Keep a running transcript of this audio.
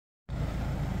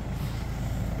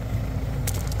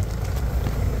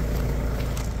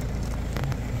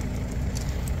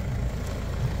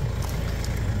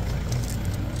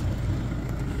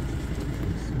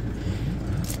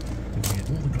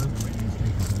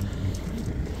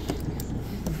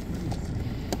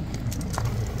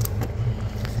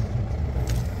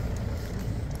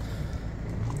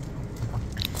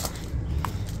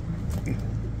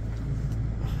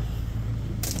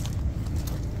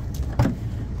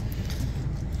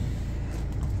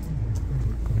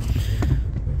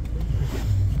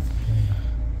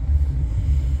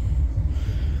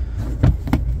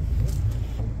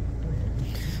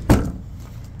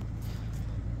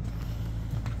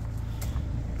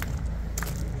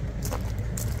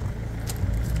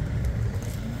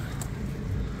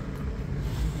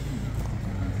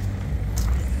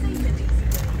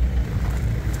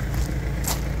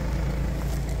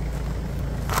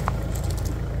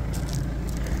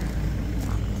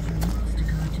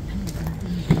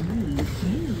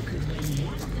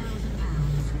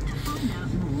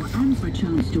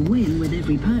chance to win with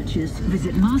every purchase,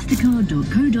 visit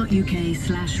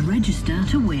mastercard.co.uk/register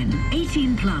to win.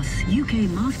 18 plus, UK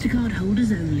Mastercard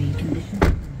holders only.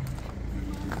 Conditions.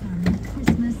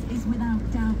 Christmas is without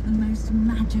doubt the most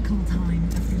magical time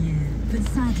of the year. But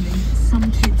sadly,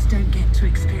 some kids don't get to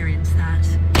experience that.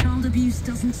 Child abuse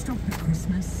doesn't stop at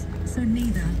Christmas, so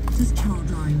neither does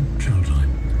Childline. Childline,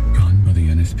 guided by the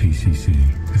NSPCC,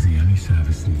 is the only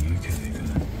service in the UK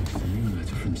that sending a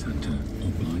letter from Santa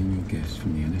or buying your gifts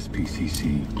from the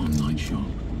NSPCC online shop.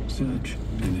 Search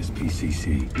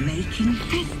NSPCC. Making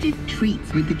festive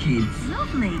treats with the kids.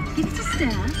 Lovely. Give it a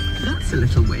stare. That's a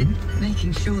little win.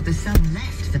 Making sure the sun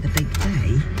left for the big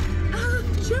day. Oh,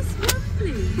 just one,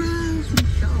 please. Well, some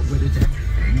sharp with it.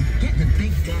 Get the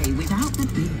big day without the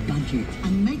big budget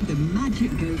and make the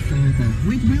magic go further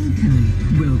with Wilco.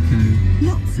 Wilco.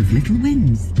 Lots of little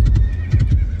wins.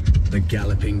 The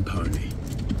Galloping Pony.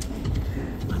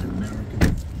 An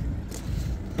American.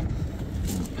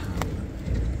 All power.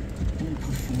 All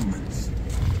performance.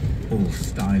 All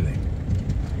styling.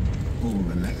 All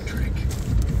electric.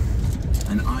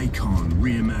 An icon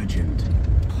reimagined.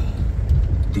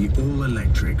 The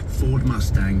all-electric Ford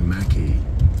Mustang Mach-E.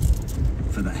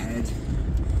 For the head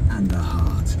and the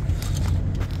heart.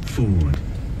 Ford,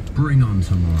 bring on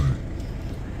tomorrow.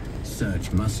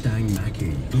 Search Mustang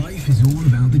Mach-E. Life is all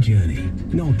about the journey,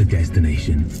 not the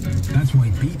destination. That's why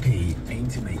BP aim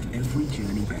to make every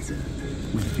journey better.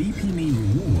 With BP Me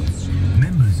Rewards,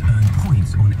 members earn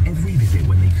points on every visit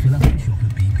when they fill up their shop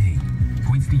at BP.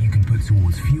 Points that you can put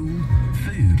towards fuel,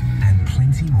 food, and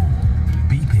plenty more.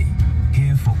 BP,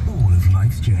 here for all of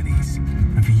life's journeys.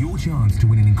 And for your chance to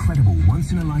win an incredible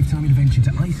once-in-a-lifetime adventure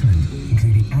to Iceland,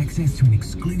 including access to an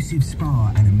exclusive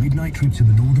spa and a midnight trip to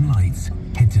the Northern Lights,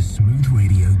 head to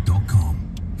smoothradio.com.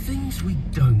 Things we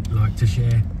don't like to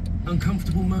share.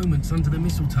 Uncomfortable moments under the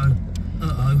mistletoe.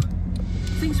 Uh-oh.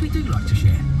 Things we do like to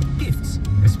share. Gifts,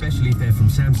 especially if they're from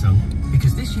Samsung.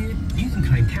 Because this year, you can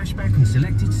claim cashback on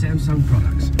selected Samsung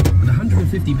products. With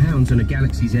 £150 on a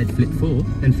Galaxy Z Flip 4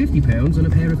 and £50 on a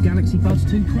pair of Galaxy Buds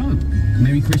 2 Pro.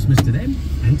 Merry Christmas to them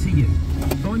and to you.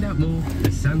 Find out more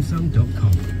at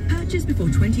Samsung.com. Purchase before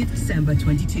 20th December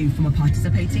 22 from a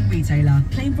participating retailer.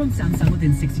 Claim from Samsung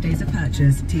within 60 days of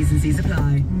purchase. T's and C's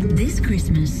apply. This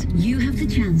Christmas, you have the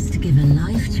chance to give a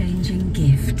life-changing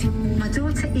gift. My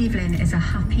daughter Evelyn is a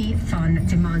happy, fun,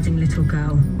 demanding little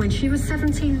girl. When she was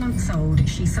 17 months old,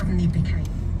 she suddenly became...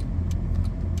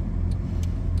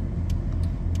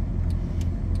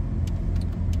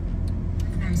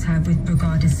 her with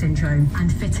Brugada syndrome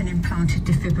and fit an implanted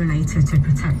defibrillator to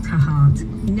protect her heart.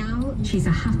 Now she's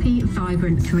a happy,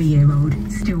 vibrant 3-year-old,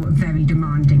 still very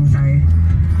demanding though.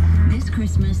 This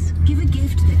Christmas, give a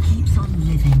gift that keeps on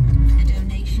living. A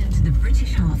donation to the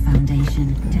British Heart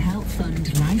Foundation to help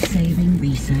fund life-saving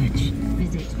research.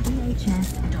 Visit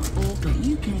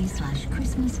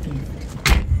bhf.org.uk/Christmas gift.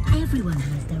 Everyone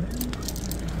has their own...